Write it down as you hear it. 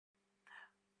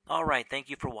Alright, thank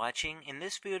you for watching. In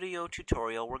this video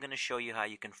tutorial, we're going to show you how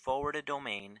you can forward a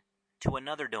domain to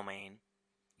another domain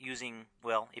using,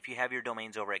 well, if you have your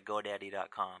domains over at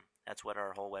GoDaddy.com. That's what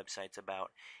our whole website's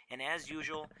about. And as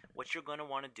usual, what you're going to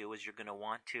want to do is you're going to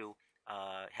want to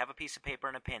have a piece of paper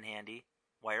and a pen handy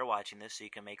while you're watching this so you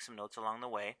can make some notes along the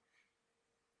way.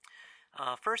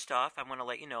 First off, I'm going to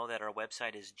let you know that our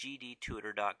website is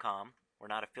GDtutor.com. We're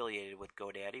not affiliated with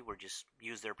GoDaddy. We just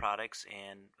use their products,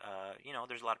 and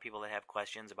there's a lot of people that have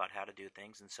questions about how to do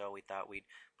things, and so we thought we'd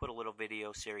put a little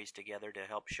video series together to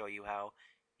help show you how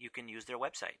you can use their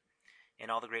website and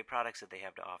all the great products that they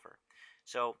have to offer.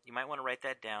 So you might want to write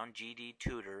that down,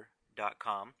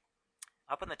 GDtutor.com.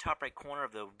 Up in the top right corner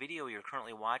of the video you're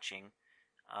currently watching,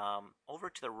 over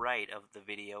to the right of the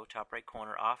video, top right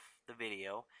corner off the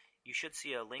video, you should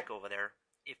see a link over there,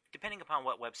 depending upon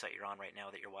what website you're on right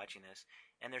now that you're watching this,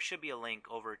 and there should be a link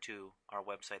over to our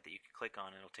website that you can click on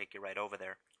and it'll take you right over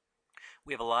there.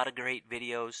 We have a lot of great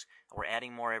videos. We're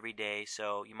adding more every day,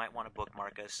 so you might want to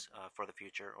bookmark us for the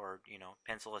future, or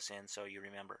pencil us in so you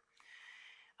remember.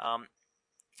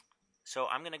 So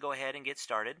I'm going to go ahead and get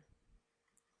started.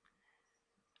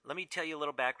 Let me tell you a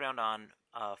little background on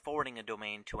forwarding a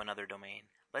domain to another domain.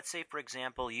 Let's say, for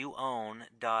example, you own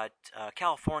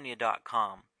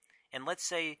 .california.com, and let's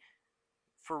say,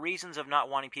 for reasons of not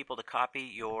wanting people to copy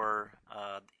your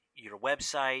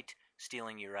website,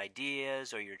 stealing your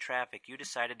ideas or your traffic, you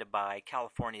decided to buy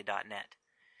california.net.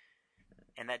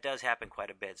 And that does happen quite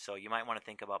a bit, so you might want to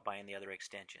think about buying the other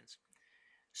extensions.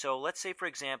 So let's say, for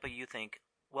example, you think,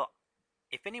 well,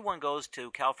 if anyone goes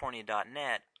to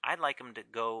california.net, I'd like them to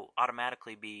go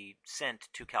automatically be sent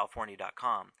to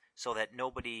california.com so that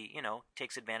nobody,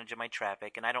 takes advantage of my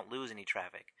traffic and I don't lose any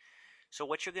traffic. So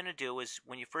what you're going to do is,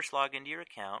 when you first log into your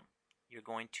account, you're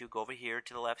going to go over here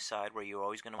to the left side where you're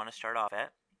always going to want to start off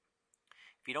at.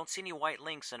 If you don't see any white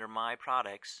links under My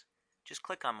Products, just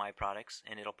click on My Products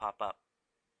and it'll pop up.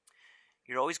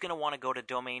 You're always going to want to go to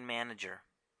Domain Manager.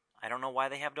 I don't know why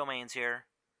they have domains here.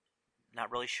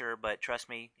 Not really sure, but trust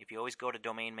me, if you always go to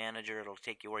Domain Manager, it'll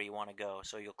take you where you want to go.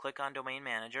 So you'll click on Domain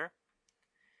Manager.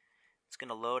 It's going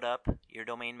to load up your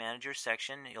Domain Manager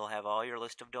section. You'll have all your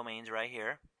list of domains right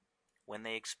here, when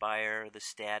they expire, the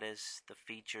status, the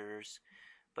features.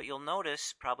 But you'll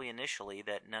notice probably initially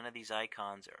that none of these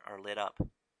icons are lit up.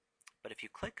 But if you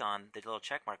click on the little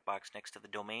checkmark box next to the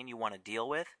domain you want to deal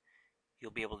with,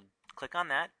 you'll be able to click on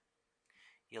that.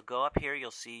 You'll go up here,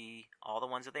 you'll see all the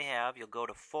ones that they have. You'll go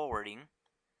to forward. If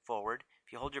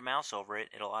you hold your mouse over it,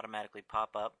 it'll automatically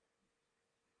pop up.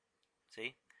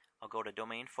 See? I'll go to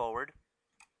Domain Forward,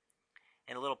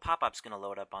 and a little pop-up's going to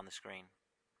load up on the screen.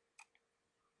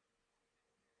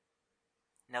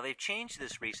 Now they've changed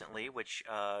this recently, which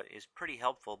is pretty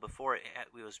helpful. Before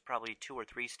it was probably 2 or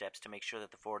 3 steps to make sure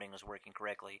that the forwarding was working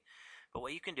correctly. But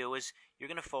what you can do is you're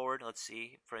going to forward, let's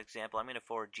see, for example, I'm going to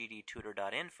forward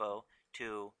GDtutor.info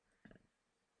to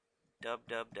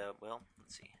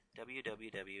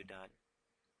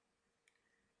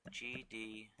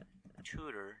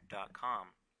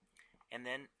www.gdtutor.com. And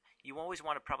then you always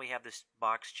want to probably have this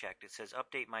box checked. It says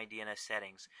Update My DNS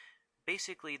Settings.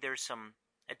 Basically, there's some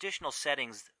additional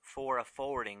settings for a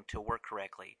forwarding to work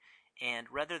correctly. And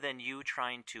rather than you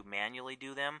trying to manually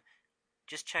do them,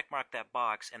 just check mark that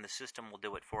box and the system will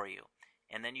do it for you.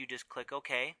 And then you just click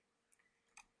OK,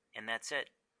 and that's it.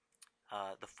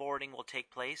 The forwarding will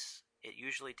take place. It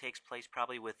usually takes place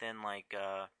probably within like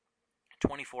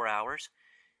 24 hours.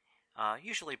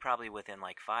 Usually probably within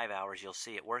like 5 hours you'll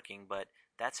see it working, but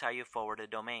that's how you forward a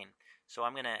domain. So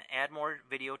I'm going to add more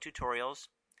video tutorials.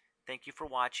 Thank you for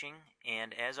watching,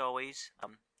 and as always,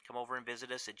 come over and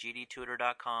visit us at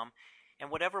GDtutor.com.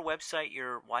 And whatever website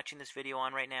you're watching this video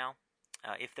on right now,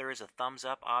 if there is a thumbs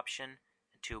up option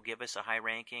to give us a high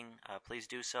ranking, please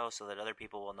do so that other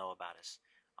people will know about us.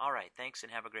 Alright, thanks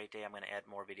and have a great day. I'm going to add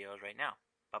more videos right now.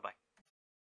 Bye-bye.